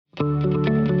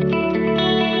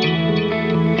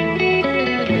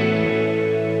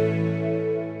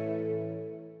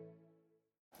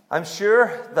I'm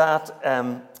sure that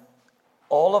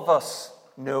all of us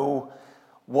know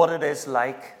what it is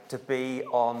like to be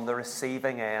on the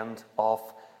receiving end of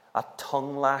a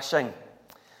tongue lashing,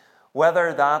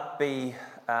 whether that be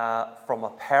from a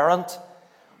parent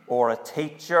or a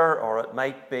teacher, or it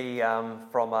might be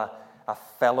from a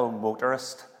fellow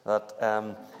motorist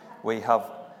that we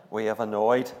have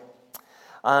annoyed.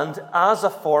 And as a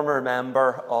former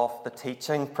member of the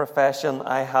teaching profession,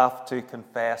 I have to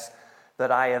confess that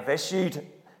I have issued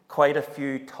quite a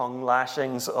few tongue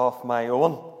lashings of my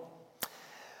own.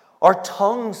 Our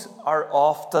tongues are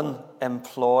often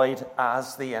employed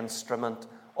as the instrument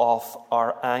of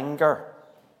our anger.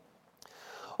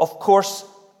 Of course,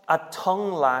 a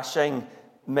tongue lashing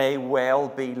may well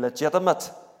be legitimate,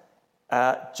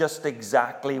 just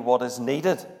exactly what is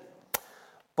needed.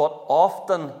 But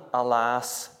often,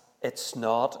 alas, it's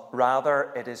not.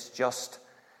 Rather, it is just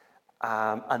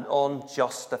an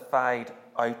unjustified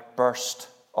outburst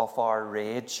of our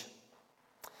rage.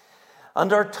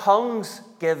 And our tongues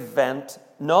give vent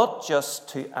not just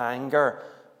to anger,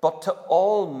 but to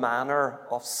all manner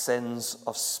of sins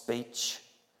of speech.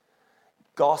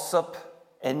 Gossip,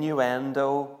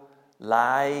 innuendo,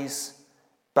 lies,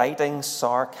 biting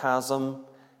sarcasm,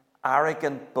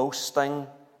 arrogant boasting,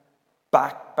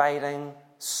 backbiting,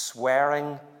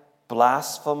 swearing,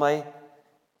 blasphemy,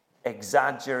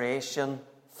 exaggeration,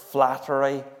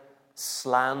 flattery,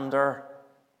 slander,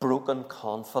 broken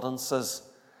confidences.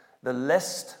 The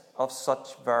list of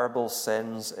such verbal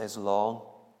sins is long.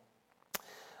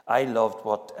 I loved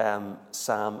what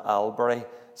Sam Albury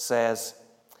says.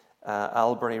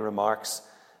 Albury remarks,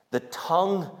 "The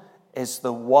tongue is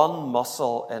the one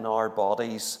muscle in our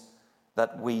bodies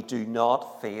that we do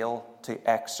not fail to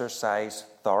exercise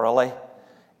thoroughly.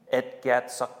 It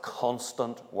gets a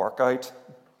constant workout."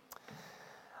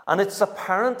 And it's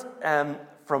apparent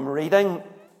from reading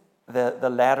the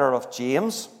letter of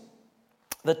James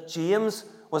that James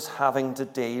was having to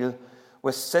deal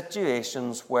with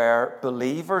situations where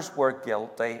believers were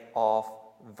guilty of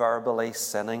verbally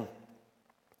sinning.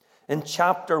 In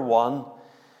chapter 1,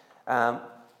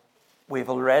 we've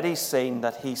already seen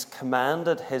that he's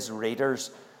commanded his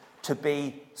readers to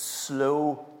be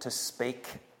slow to speak,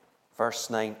 verse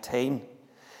 19.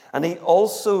 And he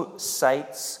also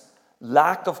cites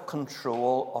lack of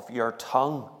control of your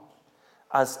tongue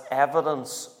as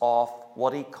evidence of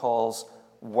what he calls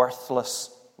worthless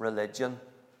religion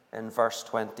in verse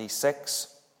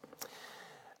 26.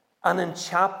 And in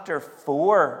chapter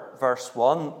 4, verse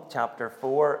 1, chapter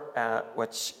 4,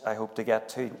 which I hope to get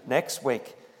to next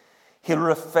week, he'll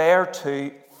refer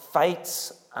to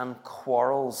fights and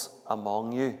quarrels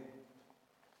among you.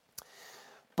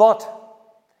 But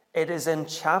it is in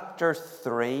chapter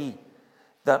 3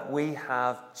 that we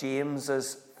have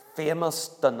James's famous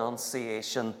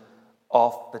denunciation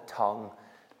of the tongue.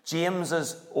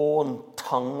 James's own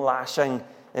tongue lashing,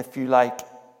 if you like.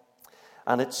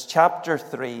 And it's chapter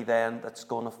 3 then that's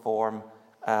going to form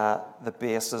the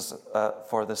basis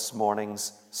for this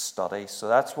morning's study. So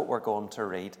that's what we're going to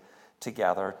read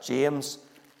together. James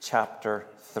chapter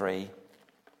 3.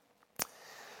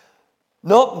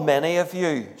 "Not many of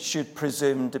you should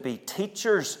presume to be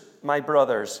teachers, my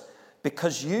brothers,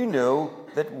 because you know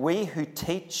that we who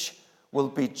teach will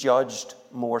be judged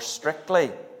more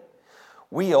strictly.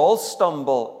 We all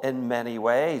stumble in many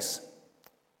ways.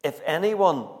 If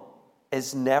anyone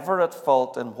is never at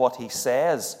fault in what he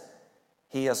says,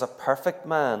 he is a perfect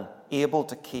man, able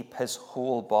to keep his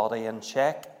whole body in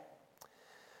check.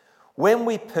 When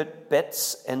we put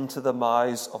bits into the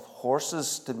mouths of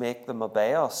horses to make them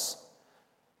obey us,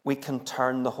 we can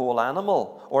turn the whole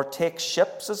animal, or take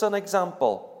ships as an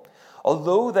example.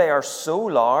 Although they are so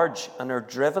large and are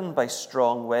driven by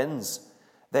strong winds,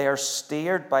 they are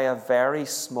steered by a very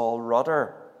small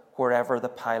rudder wherever the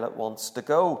pilot wants to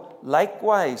go.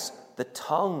 Likewise, the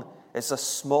tongue is a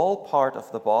small part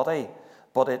of the body,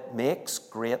 but it makes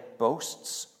great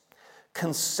boasts.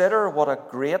 Consider what a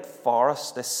great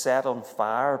forest is set on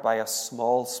fire by a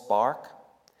small spark.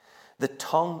 The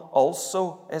tongue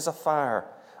also is a fire,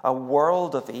 a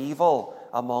world of evil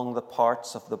among the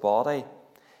parts of the body.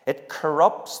 It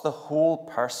corrupts the whole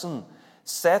person,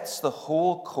 sets the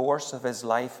whole course of his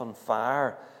life on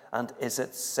fire, and is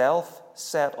itself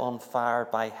set on fire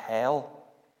by hell.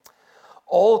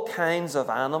 All kinds of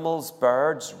animals,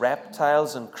 birds,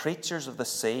 reptiles, and creatures of the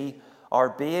sea are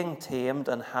being tamed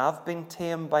and have been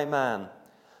tamed by man,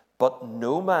 but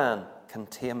no man can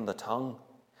tame the tongue.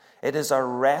 It is a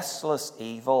restless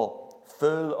evil,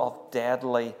 full of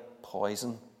deadly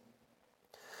poison.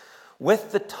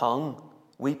 With the tongue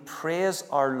we praise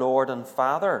our Lord and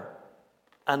Father,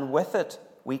 and with it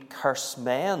we curse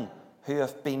men who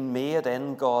have been made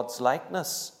in God's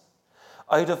likeness.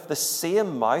 Out of the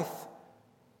same mouth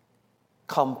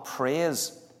come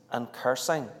praise and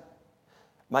cursing.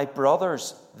 My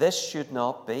brothers, this should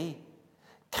not be.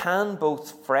 Can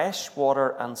both fresh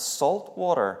water and salt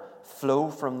water flow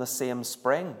from the same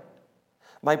spring?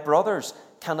 My brothers,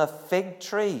 can a fig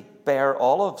tree bear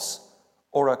olives,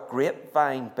 or a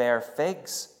grapevine bear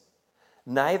figs?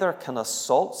 Neither can a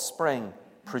salt spring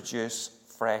produce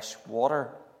fresh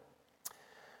water.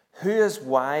 Who is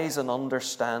wise and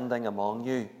understanding among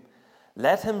you?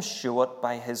 Let him show it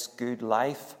by his good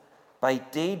life, by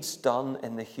deeds done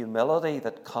in the humility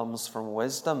that comes from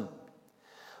wisdom.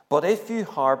 But if you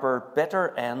harbor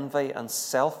bitter envy and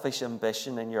selfish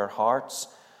ambition in your hearts,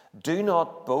 do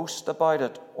not boast about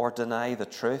it or deny the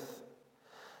truth.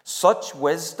 Such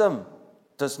wisdom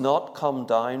does not come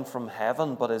down from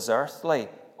heaven, but is earthly,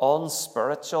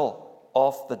 unspiritual,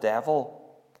 of the devil.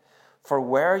 For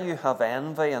where you have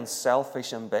envy and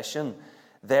selfish ambition,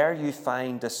 there you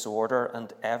find disorder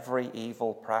and every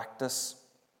evil practice.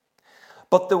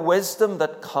 But the wisdom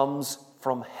that comes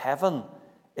from heaven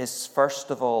is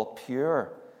first of all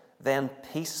pure, then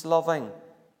peace-loving,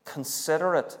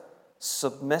 considerate,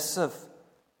 submissive,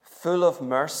 full of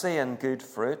mercy and good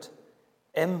fruit,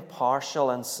 impartial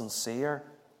and sincere.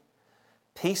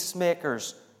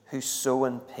 Peacemakers who sow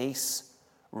in peace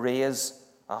raise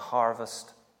a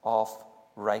harvest of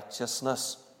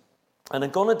righteousness. And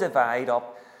I'm going to divide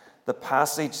up the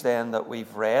passage then that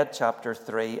we've read, chapter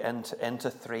 3, into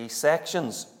three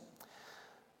sections.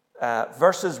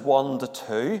 Verses 1 to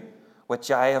 2,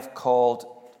 which I have called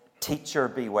Teacher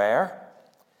Beware.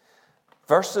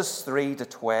 Verses 3 to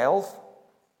 12,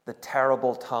 the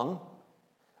terrible tongue.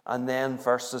 And then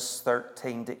verses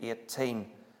 13 to 18,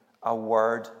 a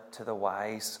word to the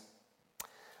wise.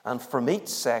 And from each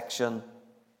section,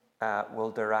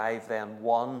 we'll derive then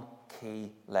one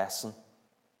key lesson.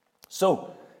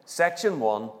 So, section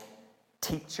 1,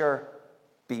 Teacher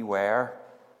Beware.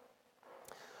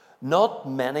 Not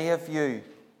many of you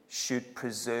should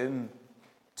presume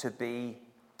to be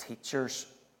teachers.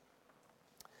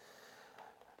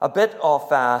 A bit of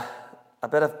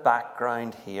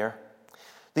background here.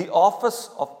 The office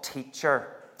of teacher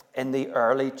in the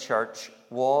early church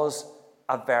was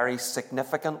a very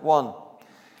significant one.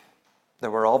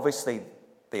 There were obviously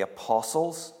the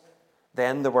apostles,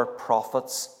 then there were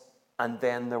prophets, and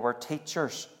then there were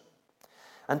teachers.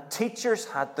 And teachers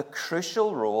had the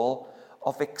crucial role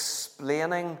of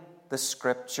explaining the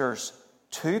scriptures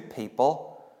to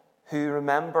people who,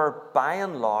 remember, by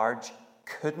and large,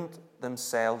 couldn't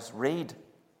themselves read.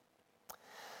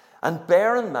 And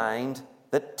bear in mind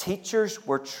that teachers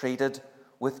were treated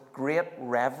with great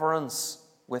reverence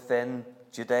within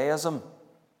Judaism.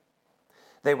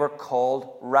 They were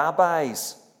called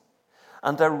rabbis,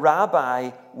 and a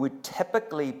rabbi would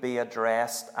typically be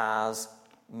addressed as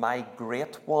my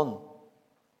great one.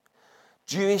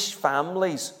 Jewish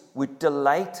families would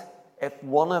delight if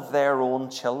one of their own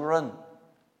children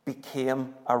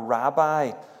became a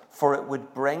rabbi, for it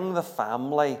would bring the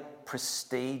family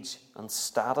prestige and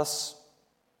status.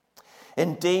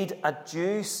 Indeed, a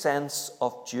Jew's sense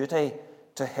of duty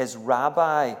to his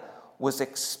rabbi was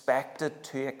expected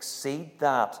to exceed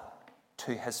that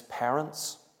to his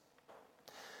parents.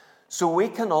 So we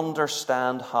can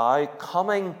understand how,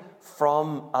 coming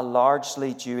from a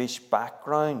largely Jewish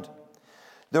background,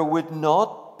 there would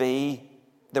be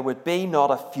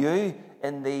not a few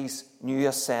in these new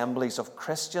assemblies of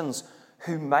Christians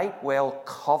who might well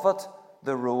covet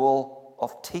the role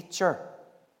of teacher.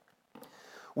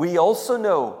 We also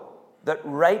know that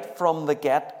right from the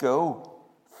get-go,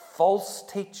 false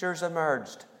teachers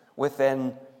emerged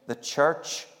within the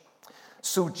church.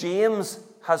 So James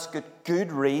has got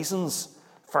good reasons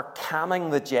for calming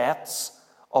the jets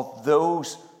of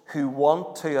those who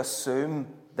want to assume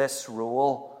this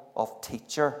role of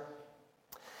teacher.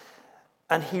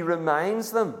 And he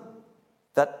reminds them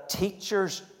that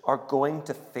teachers are going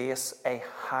to face a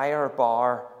higher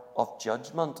bar of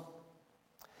judgment.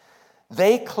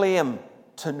 They claim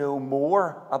to know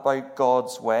more about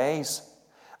God's ways,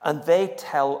 and they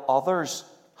tell others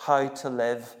how to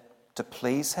live to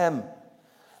please Him.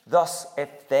 Thus,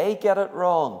 if they get it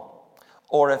wrong,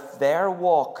 or if their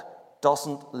walk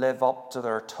doesn't live up to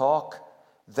their talk,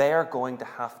 they're going to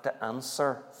have to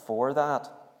answer for that.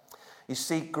 You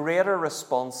see, greater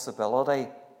responsibility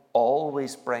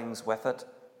always brings with it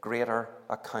greater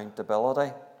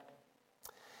accountability.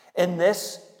 In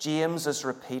this, James is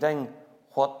repeating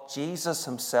what Jesus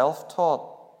himself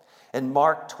taught. In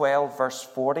Mark 12, verse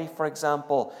 40, for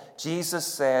example, Jesus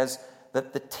says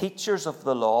that the teachers of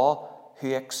the law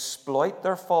who exploit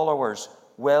their followers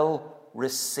will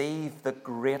receive the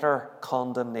greater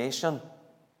condemnation.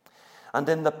 And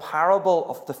in the parable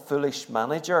of the foolish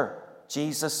manager,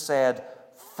 Jesus said,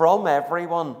 "From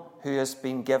everyone who has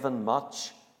been given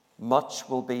much, much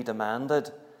will be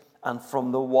demanded. And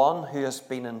from the one who has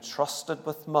been entrusted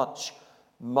with much,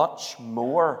 much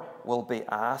more will be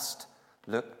asked."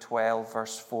 Luke 12,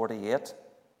 verse 48.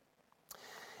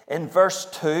 In verse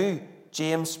 2,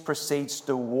 James proceeds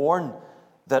to warn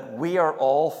that we are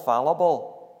all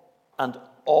fallible and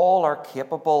all are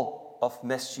capable of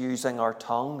misusing our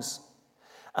tongues.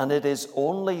 And it is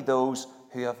only those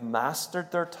who have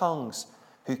mastered their tongues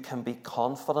who can be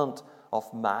confident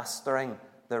of mastering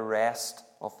the rest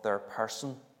of their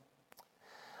person.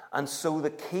 And so the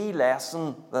key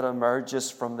lesson that emerges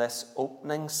from this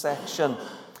opening section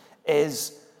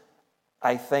is,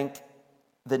 I think,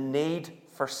 the need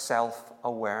for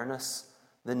self-awareness.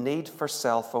 The need for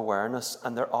self-awareness.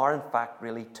 And there are, in fact,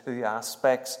 really two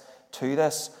aspects to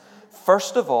this.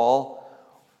 First of all,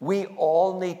 we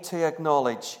all need to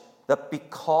acknowledge that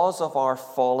because of our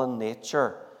fallen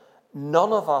nature,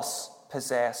 none of us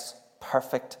possess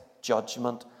perfect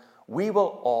judgment. We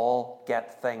will all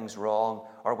get things wrong,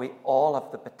 or we all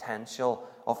have the potential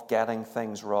of getting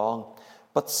things wrong.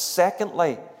 But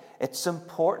secondly, it's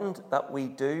important that we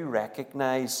do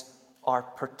recognize our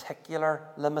particular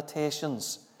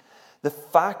limitations. The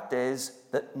fact is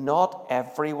that not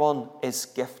everyone is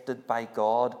gifted by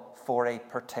God for a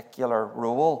particular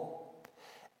role.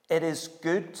 It is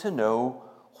good to know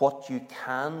what you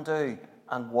can do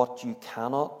and what you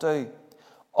cannot do.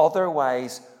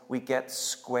 Otherwise, we get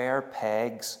square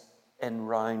pegs in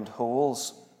round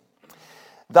holes.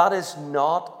 That is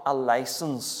not a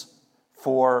license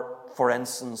for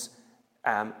instance,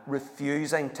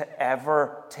 refusing to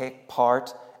ever take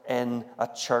part in a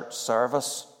church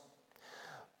service.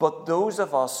 But those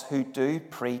of us who do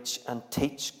preach and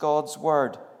teach God's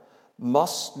word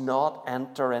must not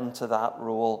enter into that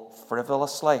role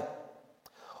frivolously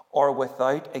or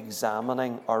without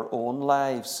examining our own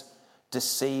lives to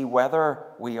see whether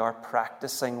we are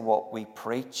practicing what we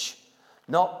preach.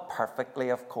 Not perfectly,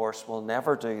 of course, we'll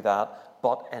never do that,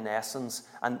 but in essence.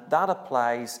 And that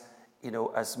applies,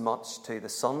 as much to the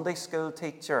Sunday school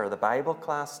teacher or the Bible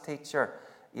class teacher.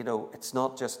 It's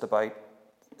not just about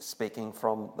speaking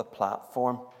from the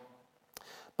platform.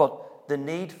 But the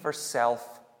need for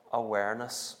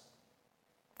self-awareness.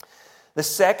 The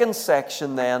second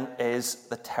section then is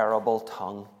the terrible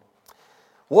tongue.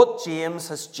 What James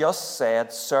has just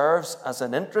said serves as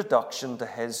an introduction to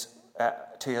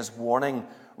his warning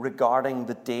regarding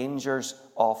the dangers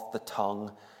of the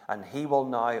tongue. And he will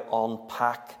now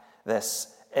unpack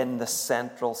this in the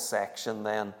central section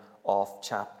then of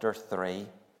chapter 3.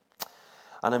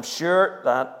 And I'm sure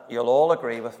that you'll all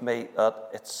agree with me that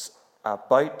it's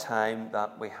about time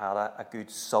that we had a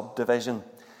good subdivision.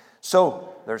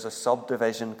 So, there's a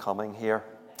subdivision coming here.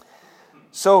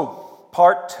 So,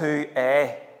 part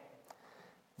 2a,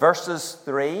 verses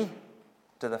 3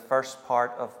 to the first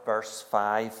part of verse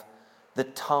 5, the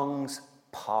tongue's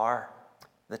power.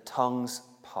 The tongue's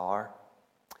power.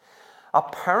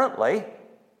 Apparently,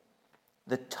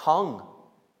 the tongue,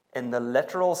 in the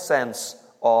literal sense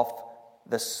of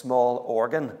the small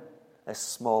organ,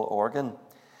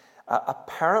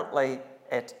 apparently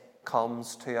it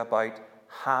comes to about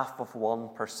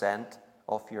 0.5%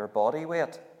 of your body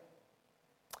weight.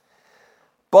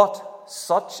 But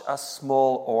such a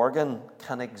small organ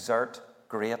can exert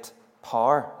great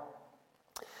power.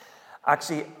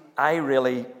 Actually, I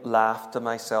really laughed to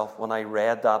myself when I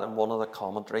read that in one of the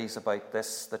commentaries about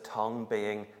this, the tongue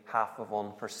being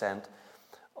 0.5%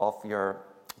 of your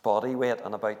body weight,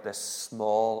 and about this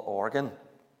small organ.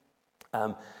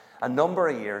 A number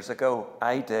of years ago,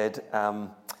 I did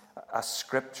a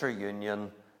Scripture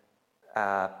Union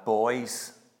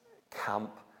boys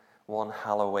camp one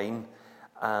Halloween,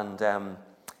 and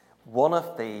one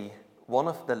of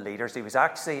the leaders, he was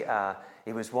actually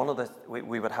he was one of the,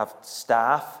 we would have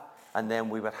staff, and then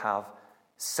we would have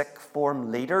sixth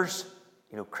form leaders,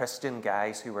 Christian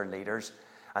guys who were leaders,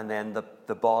 and then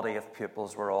the body of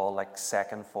pupils were all like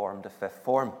second form to fifth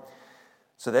form.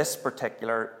 So this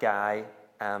particular guy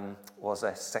was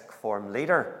a sixth form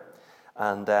leader,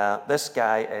 and this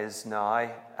guy is now,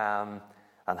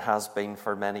 and has been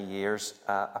for many years,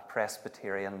 a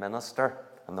Presbyterian minister.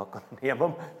 I'm not going to name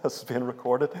him, this is being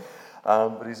recorded.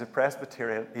 But he is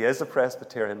a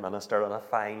Presbyterian minister and a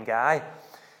fine guy.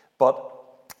 But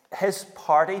his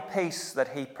party piece that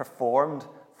he performed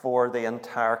for the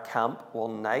entire camp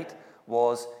one night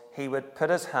was he would put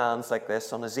his hands like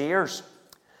this on his ears.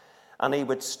 and he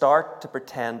would start to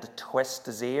pretend to twist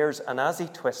his ears. And as he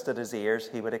twisted his ears,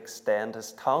 he would extend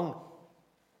his tongue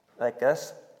like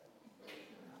this.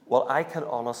 Well, I can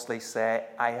honestly say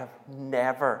I have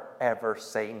never, ever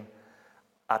seen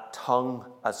a tongue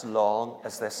as long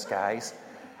as this guy's.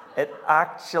 It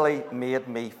actually made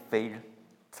me feel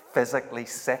physically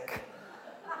sick.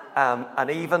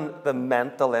 And even the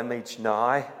mental image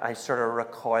now, I'm sort of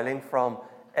recoiling from,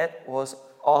 it was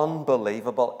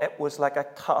unbelievable. It was like a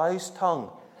cow's tongue.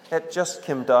 It just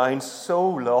came down so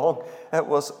long. It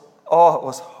was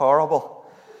horrible.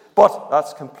 But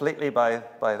that's completely by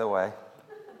the way.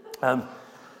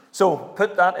 So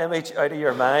put that image out of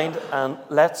your mind, and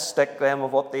let's stick then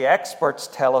with what the experts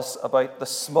tell us about the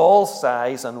small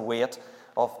size and weight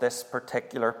of this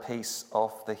particular piece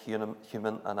of the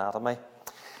human anatomy.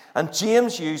 And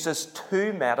James uses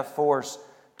two metaphors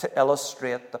to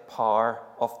illustrate the power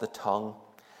of the tongue.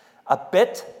 A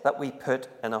bit that we put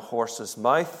in a horse's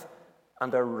mouth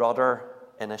and a rudder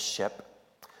in a ship.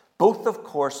 Both, of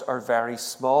course, are very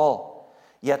small,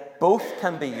 yet both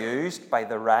can be used by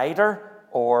the rider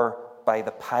or by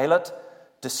the pilot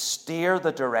to steer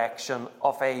the direction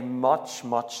of a much,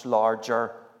 much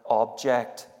larger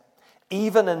object,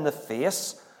 even in the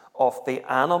face of the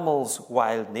animal's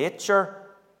wild nature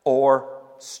or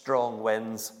strong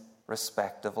winds,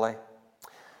 respectively.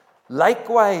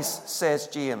 Likewise, says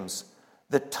James,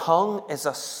 the tongue is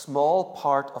a small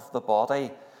part of the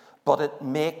body, but it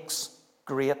makes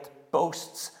great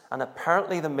boasts. And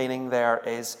apparently the meaning there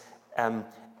is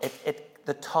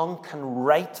the tongue can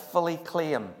rightfully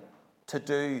claim to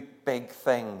do big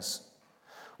things.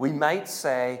 We might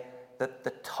say that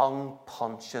the tongue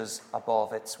punches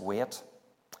above its weight.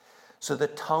 So the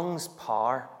tongue's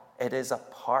power, it is a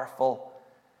powerful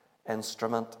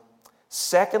instrument.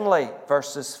 Secondly,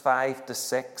 verses 5 to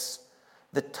 6,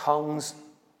 the tongue's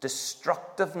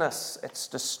destructiveness, its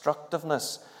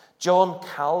destructiveness. John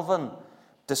Calvin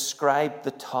described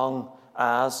the tongue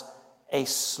as a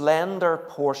slender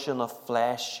portion of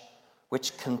flesh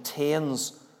which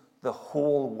contains the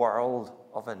whole world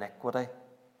of iniquity.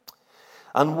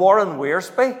 And Warren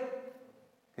Wiersbe,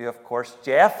 who of course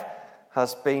Jeff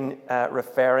has been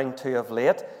referring to of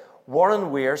late,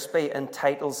 Warren Wiersbe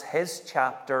entitles his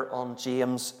chapter on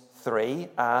James 3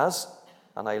 as,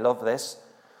 and I love this,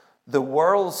 the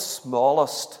world's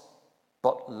smallest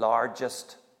but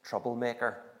largest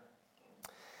troublemaker.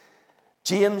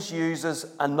 James uses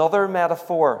another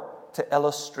metaphor to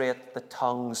illustrate the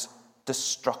tongue's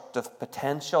destructive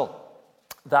potential,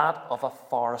 that of a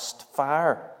forest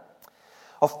fire.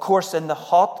 Of course, in the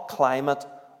hot climate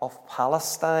of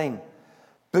Palestine,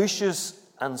 bushes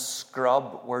and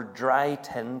scrub were dry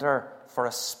tinder for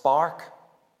a spark.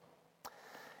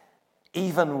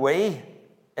 Even we,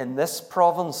 in this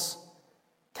province,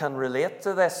 can relate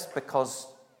to this because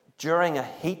during a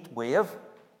heat wave,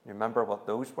 you remember what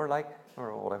those were like?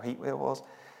 Or what a heat wave was.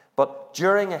 But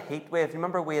during a heat wave, you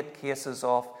remember we had cases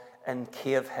of in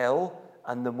Cave Hill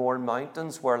and the Mourne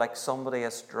Mountains where like somebody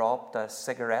has dropped a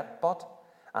cigarette butt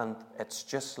and it's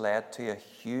just led to a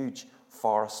huge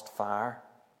forest fire.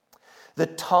 The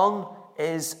tongue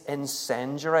is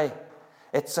incendiary.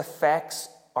 Its effects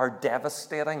are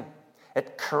devastating.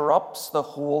 It corrupts the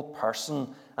whole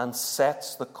person and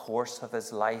sets the course of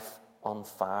his life on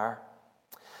fire.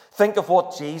 Think of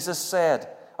what Jesus said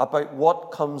about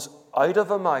what comes out of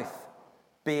a mouth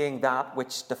being that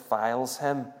which defiles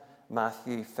him.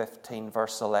 Matthew 15,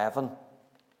 verse 11.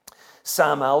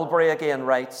 Sam Albury again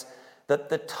writes that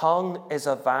the tongue is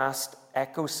a vast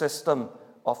ecosystem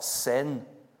of sin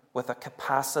with a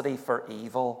capacity for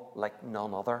evil like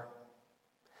none other.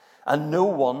 And no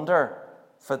wonder,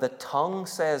 for the tongue,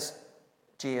 says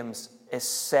James, is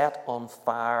set on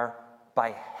fire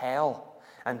by hell.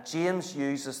 And James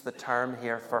uses the term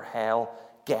here for hell,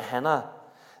 Gehenna.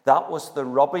 That was the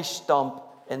rubbish dump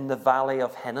in the valley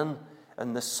of Hinnom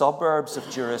in the suburbs of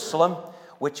Jerusalem,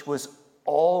 which was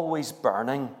always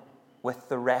burning with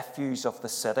the refuse of the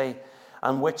city,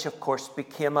 and which of course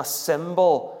became a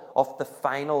symbol of the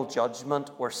final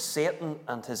judgment where Satan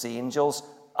and his angels,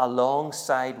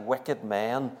 alongside wicked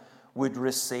men, would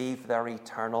receive their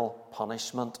eternal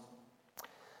punishment.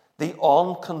 The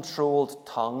uncontrolled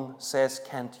tongue, says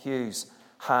Kent Hughes,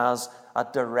 has a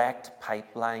direct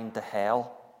pipeline to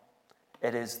hell.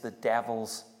 It is the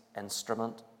devil's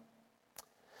instrument.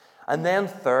 And then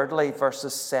thirdly,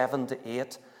 verses 7 to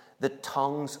 8, the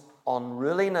tongue's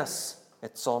unruliness.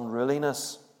 Its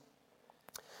unruliness.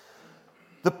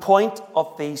 The point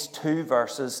of these two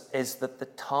verses is that the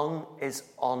tongue is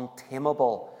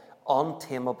untamable,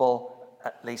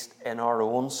 at least in our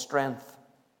own strength.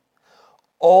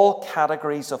 All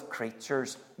categories of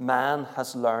creatures man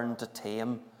has learned to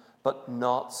tame, but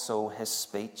not so his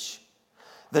speech.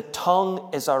 The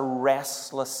tongue is a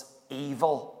restless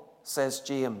evil, says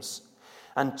James.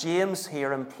 And James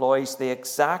here employs the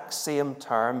exact same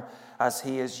term as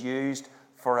he is used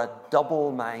for a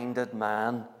double-minded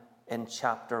man in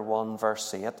chapter 1,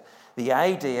 verse 8. The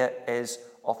idea is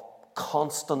of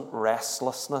constant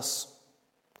restlessness.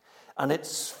 And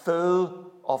it's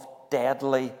full of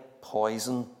deadly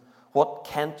poison, what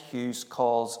Kent Hughes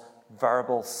calls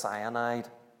verbal cyanide.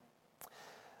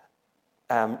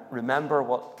 Remember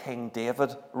what King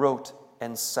David wrote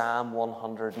in Psalm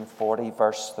 140,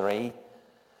 verse 3.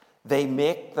 They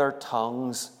make their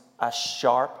tongues as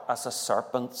sharp as a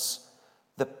serpent's.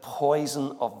 The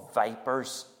poison of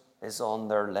vipers is on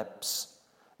their lips.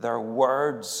 Their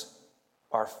words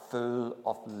are full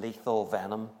of lethal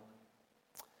venom.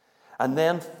 And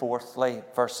then fourthly,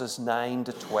 verses 9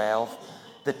 to 12,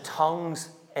 the tongue's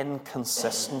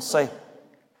inconsistency.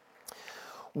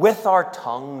 With our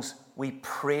tongues, we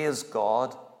praise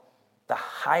God, the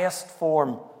highest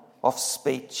form of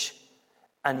speech,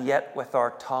 and yet with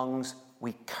our tongues,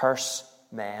 we curse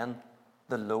men,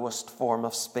 the lowest form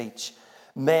of speech.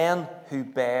 Men who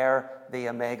bear the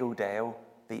imago Dei,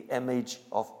 the image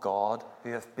of God, who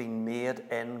have been made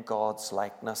in God's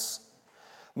likeness.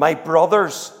 My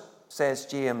brothers, says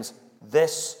James,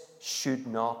 this should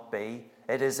not be.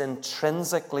 It is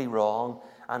intrinsically wrong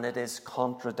and it is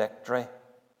contradictory.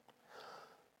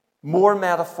 More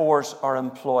metaphors are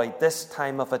employed, this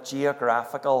time of a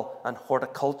geographical and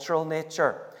horticultural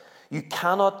nature. You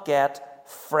cannot get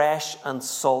fresh and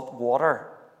salt water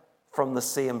from the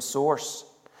same source.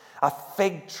 A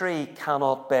fig tree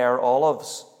cannot bear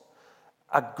olives.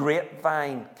 A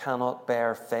grapevine cannot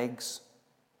bear figs.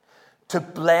 To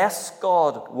bless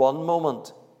God one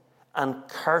moment and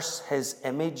curse his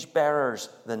image bearers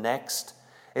the next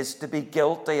is to be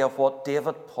guilty of what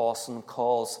David Pawson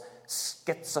calls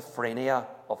schizophrenia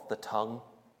of the tongue.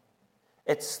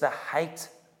 It's the height,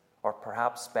 or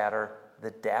perhaps better,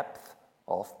 the depth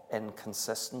of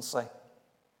inconsistency.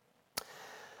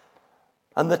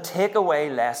 And the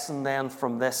takeaway lesson then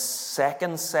from this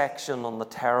second section on the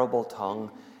terrible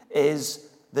tongue is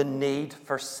the need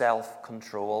for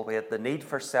self-control. We had the need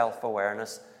for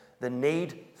self-awareness, the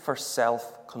need for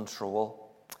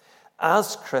self-control.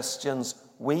 As Christians,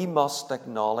 we must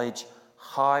acknowledge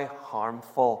how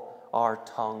harmful our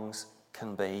tongues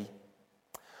can be.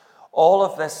 All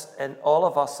of us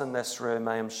in this room,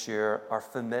 I am sure, are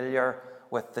familiar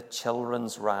with the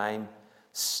children's rhyme,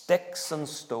 "Sticks and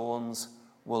stones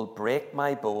will break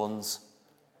my bones,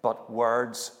 but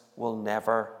words will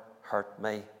never hurt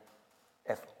me.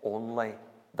 If only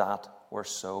that were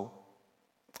so."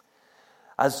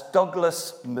 As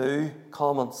Douglas Moo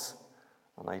comments,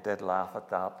 and I did laugh at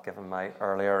that given my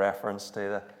earlier reference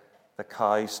to the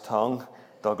cow's tongue,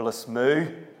 Douglas Moo,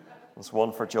 there's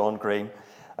one for John Green.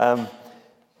 It's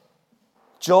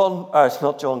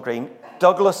not John Green.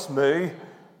 Douglas Moo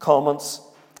comments,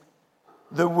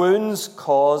 "The wounds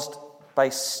caused by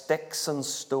sticks and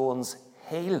stones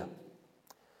heal.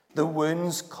 The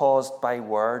wounds caused by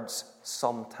words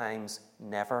sometimes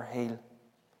never heal."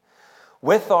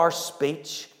 With our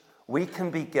speech, we can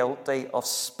be guilty of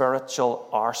spiritual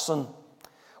arson,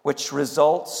 which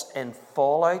results in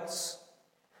fallouts,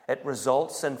 it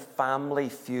results in family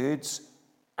feuds,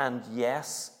 and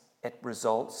yes, it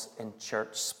results in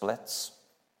church splits.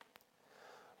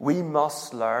 We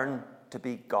must learn to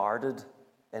be guarded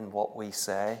in what we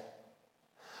say.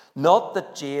 Not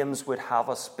that James would have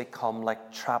us become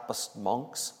like Trappist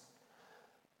monks,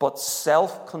 but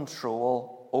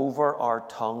self-control over our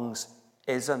tongues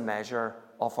is a measure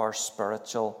of our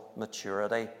spiritual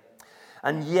maturity.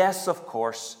 And yes, of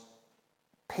course,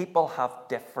 people have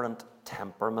different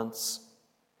temperaments.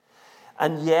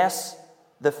 And yes,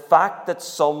 the fact that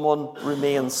someone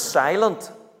remains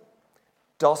silent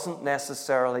doesn't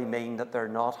necessarily mean that they're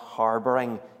not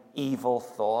harboring evil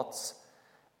thoughts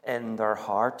in their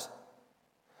heart.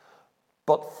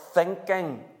 But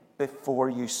thinking before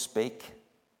you speak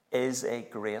is a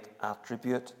great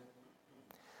attribute.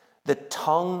 The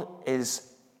tongue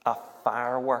is a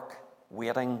firework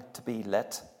waiting to be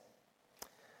lit.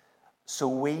 So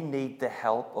we need the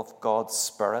help of God's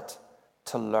Spirit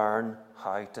to learn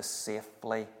how to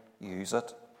safely use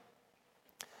it.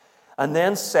 And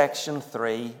then section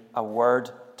 3, a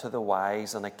word to the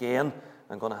wise. And again,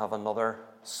 I'm going to have another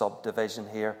subdivision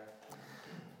here.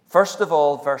 First of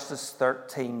all, verses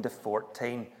 13 to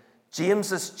 14,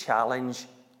 James's challenge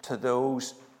to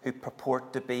those who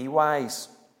purport to be wise.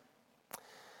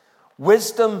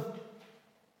 Wisdom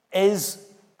is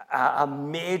a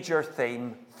major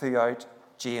theme throughout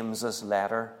James's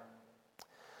letter.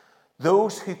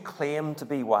 Those who claim to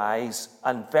be wise,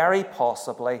 and very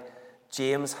possibly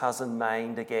James has in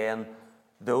mind again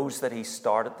those that he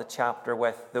started the chapter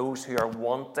with, those who are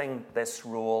wanting this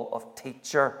role of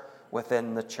teacher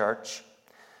within the church.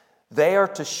 They are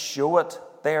to show it.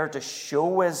 They are to show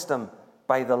wisdom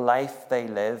by the life they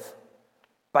live,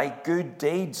 by good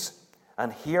deeds.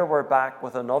 And here we're back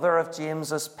with another of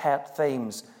James's pet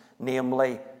themes,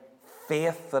 namely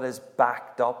faith that is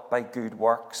backed up by good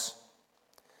works.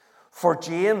 For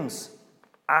James,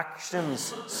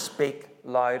 actions speak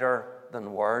louder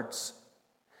than words.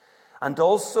 And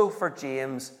also for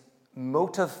James,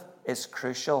 motive is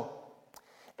crucial.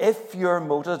 If you're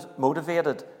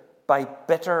motivated by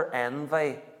bitter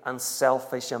envy and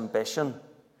selfish ambition,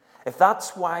 if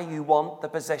that's why you want the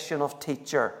position of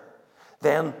teacher,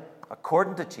 then,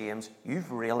 according to James,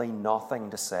 you've really nothing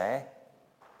to say.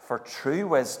 For true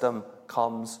wisdom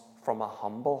comes from a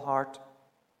humble heart.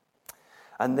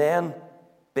 And then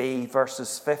B,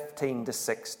 verses 15 to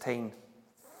 16,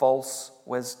 false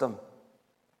wisdom.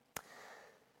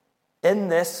 In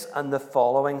this and the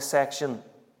following section,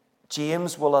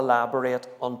 James will elaborate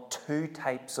on two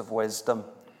types of wisdom,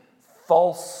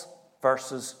 false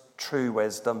versus true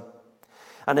wisdom.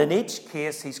 And in each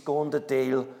case, he's going to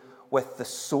deal with the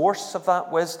source of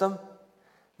that wisdom,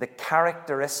 the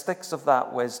characteristics of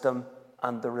that wisdom,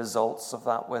 and the results of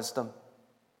that wisdom.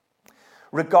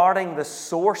 Regarding the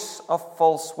source of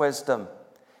false wisdom,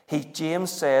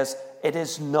 James says, it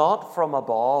is not from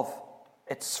above,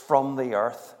 it's from the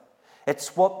earth.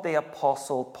 It's what the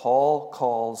Apostle Paul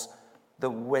calls the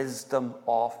wisdom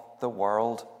of the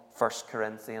world, 1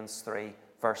 Corinthians 3,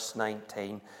 verse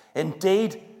 19.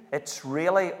 Indeed, it's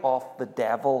really of the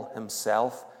devil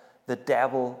himself, the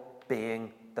devil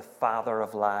being the father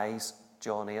of lies,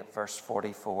 John 8, verse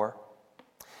 44.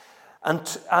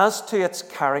 And as to its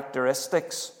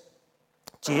characteristics,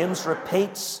 James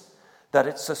repeats that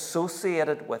it's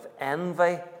associated with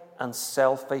envy and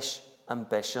selfish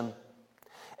ambition.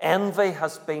 Envy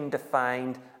has been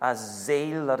defined as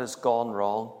zeal that has gone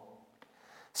wrong.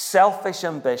 Selfish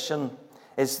ambition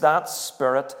is that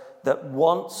spirit that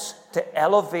wants to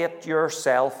elevate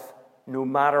yourself no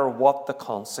matter what the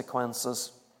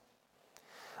consequences.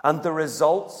 And the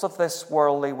results of this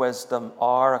worldly wisdom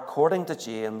are, according to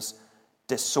James,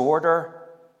 disorder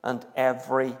and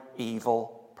every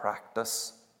evil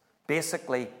practice.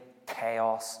 Basically,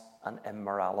 chaos and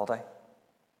immorality.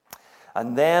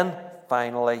 And then,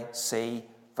 finally, see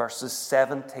verses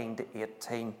 17 to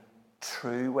 18,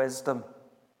 true wisdom.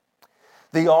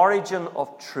 The origin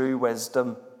of true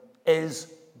wisdom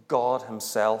is God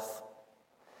himself.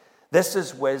 This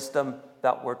is wisdom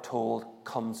that we're told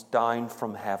comes down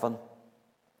from heaven.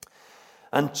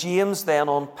 And James then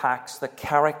unpacks the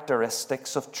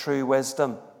characteristics of true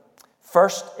wisdom.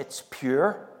 First, it's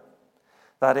pure.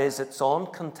 That is, it's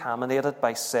uncontaminated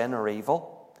by sin or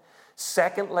evil.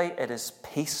 Secondly, it is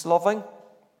peace-loving,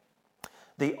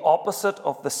 the opposite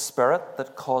of the spirit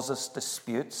that causes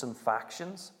disputes and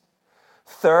factions.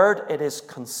 Third, it is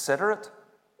considerate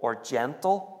or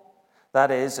gentle.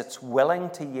 That is, it's willing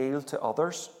to yield to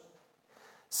others.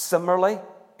 Similarly,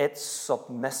 it's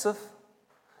submissive.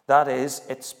 That is,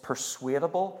 it's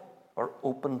persuadable or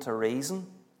open to reason.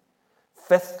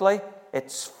 Fifthly,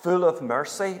 it's full of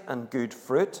mercy and good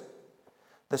fruit,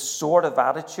 the sort of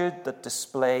attitude that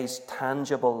displays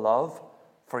tangible love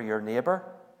for your neighbour.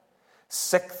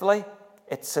 Sixthly,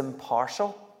 it's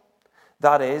impartial.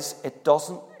 That is, it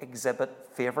doesn't exhibit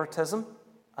favoritism,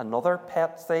 another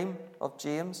pet theme of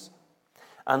James.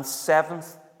 And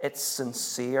seventh, it's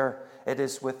sincere. It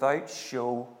is without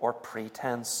show or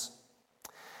pretense.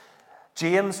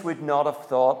 James would not have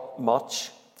thought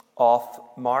much of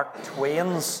Mark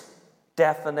Twain's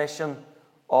definition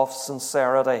of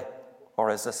sincerity, or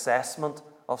his assessment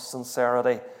of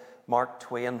sincerity. Mark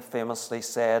Twain famously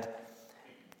said,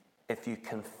 if you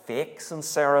can fake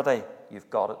sincerity, you've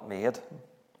got it made.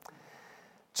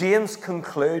 James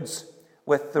concludes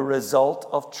with the result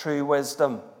of true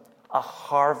wisdom, a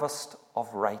harvest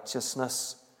of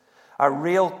righteousness, a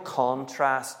real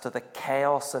contrast to the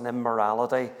chaos and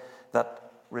immorality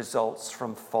that results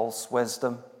from false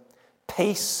wisdom.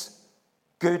 Peace,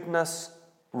 goodness,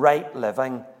 right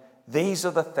living, these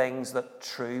are the things that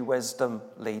true wisdom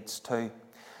leads to.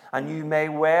 And you may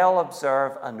well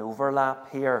observe an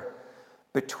overlap here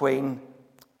between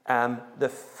the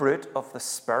fruit of the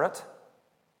Spirit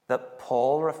that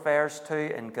Paul refers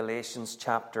to in Galatians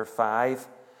chapter 5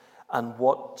 and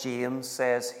what James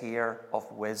says here of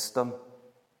wisdom.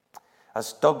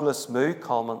 As Douglas Moo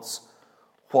comments,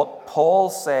 What Paul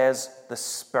says the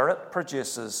Spirit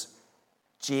produces,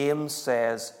 James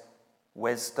says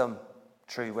wisdom,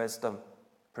 true wisdom,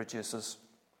 produces.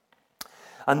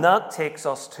 And that takes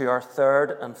us to our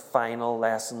third and final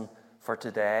lesson for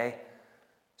today.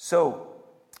 So,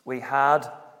 we had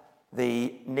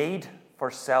the need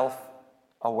for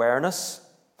self-awareness.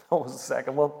 What was the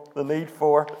second one? The need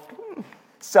for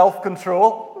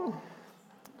self-control.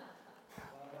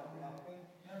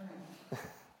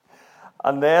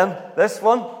 And then this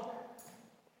one,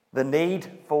 the need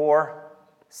for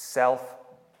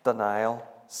self-denial.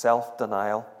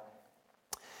 Self-denial.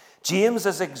 James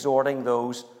is exhorting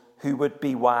those who would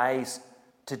be wise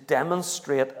to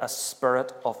demonstrate a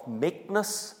spirit of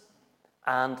meekness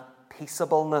and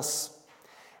peaceableness.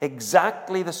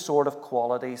 Exactly the sort of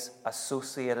qualities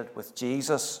associated with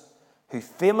Jesus, who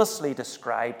famously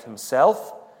described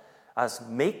himself as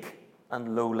meek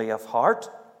and lowly of heart,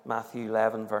 Matthew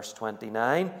 11, verse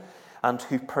 29, and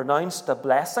who pronounced a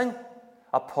blessing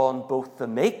upon both the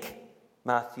meek,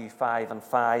 Matthew 5 and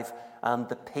 5, and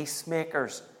the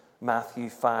peacemakers, Matthew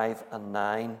 5 and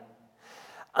 9.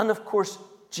 And of course,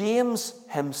 James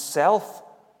himself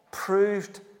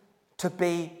proved to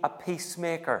be a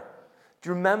peacemaker. Do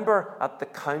you remember at the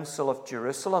Council of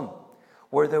Jerusalem,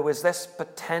 where there was this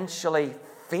potentially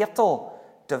fatal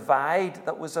divide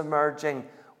that was emerging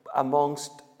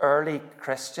amongst early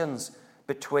Christians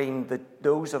between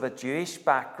those of a Jewish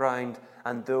background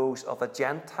and those of a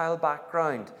Gentile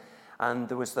background? And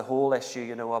there was the whole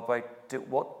issue,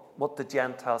 about what the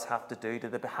Gentiles have to do. Do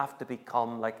they have to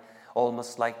become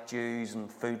almost like Jews, and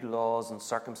food laws and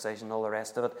circumcision and all the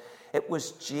rest of it? It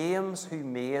was James who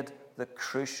made the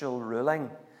crucial ruling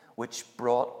which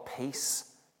brought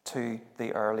peace to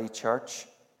the early church.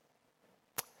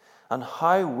 And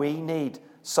how we need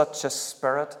such a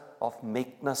spirit of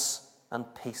meekness and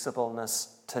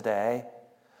peaceableness today.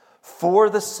 For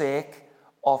the sake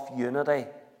of unity,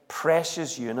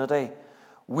 precious unity,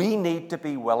 we need to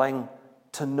be willing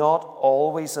to not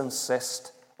always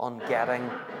insist on getting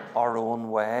our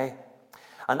own way.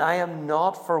 And I am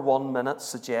not for 1 minute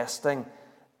suggesting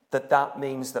that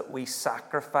means that we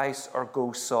sacrifice or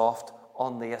go soft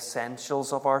on the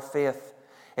essentials of our faith.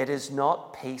 It is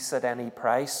not peace at any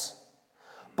price.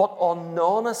 But on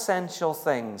non-essential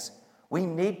things, we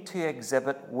need to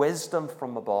exhibit wisdom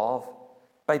from above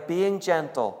by being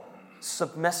gentle,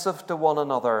 submissive to one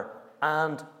another,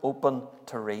 and open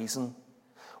to reason.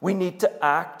 We need to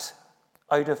act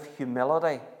out of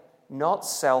humility, not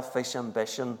selfish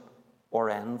ambition or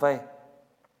envy.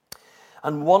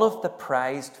 And one of the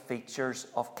prized features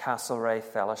of Castlereagh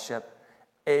Fellowship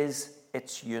is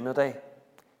its unity.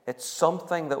 It's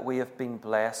something that we have been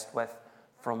blessed with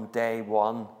from day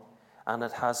one, and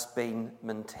it has been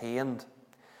maintained.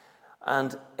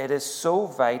 And it is so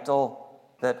vital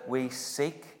that we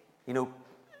seek,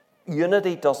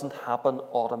 unity doesn't happen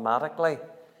automatically.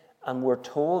 And we're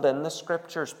told in the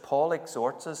scriptures, Paul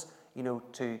exhorts us,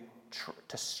 to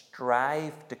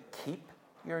strive to keep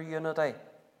your unity.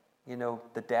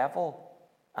 The devil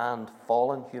and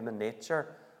fallen human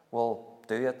nature will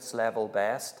do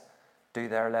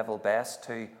their level best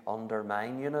to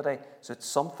undermine unity. So it's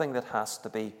something that has to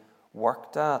be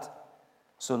worked at.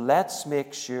 So let's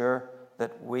make sure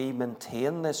that we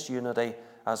maintain this unity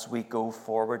as we go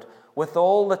forward with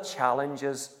all the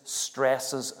challenges,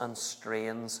 stresses, and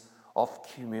strains of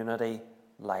community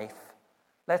life.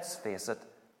 Let's face it,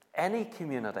 any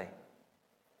community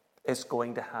is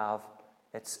going to have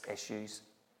its issues.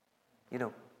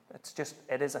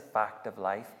 It is a fact of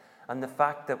life. And the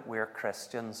fact that we're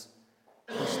Christians,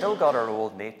 we've still got our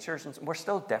old natures, and we're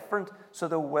still different. So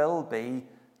there will be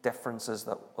differences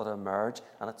that will emerge,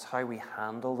 and it's how we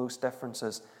handle those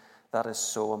differences that is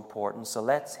so important. So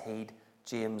let's heed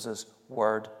James's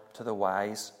word to the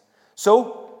wise.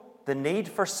 So, the need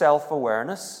for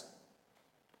self-awareness.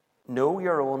 Know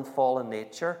your own fallen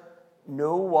nature.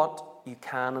 Know what you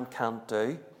can and can't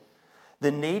do.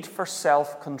 The need for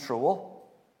self-control,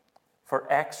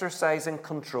 for exercising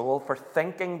control, for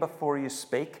thinking before you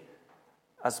speak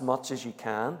as much as you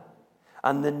can.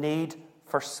 And the need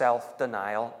for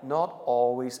self-denial, not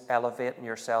always elevating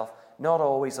yourself, not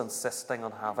always insisting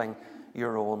on having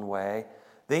your own way.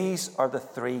 These are the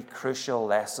three crucial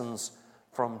lessons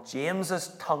from James's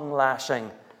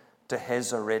tongue-lashing to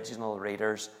his original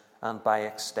readers, and by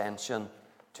extension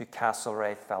to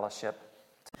Castlereagh Fellowship.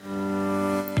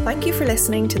 Thank you for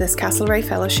listening to this Castlereagh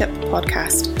Fellowship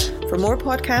podcast. For more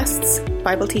podcasts,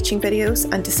 Bible teaching videos,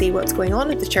 and to see what's going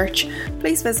on at the church,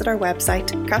 please visit our website,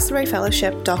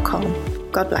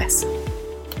 castlereaghfellowship.com. God bless.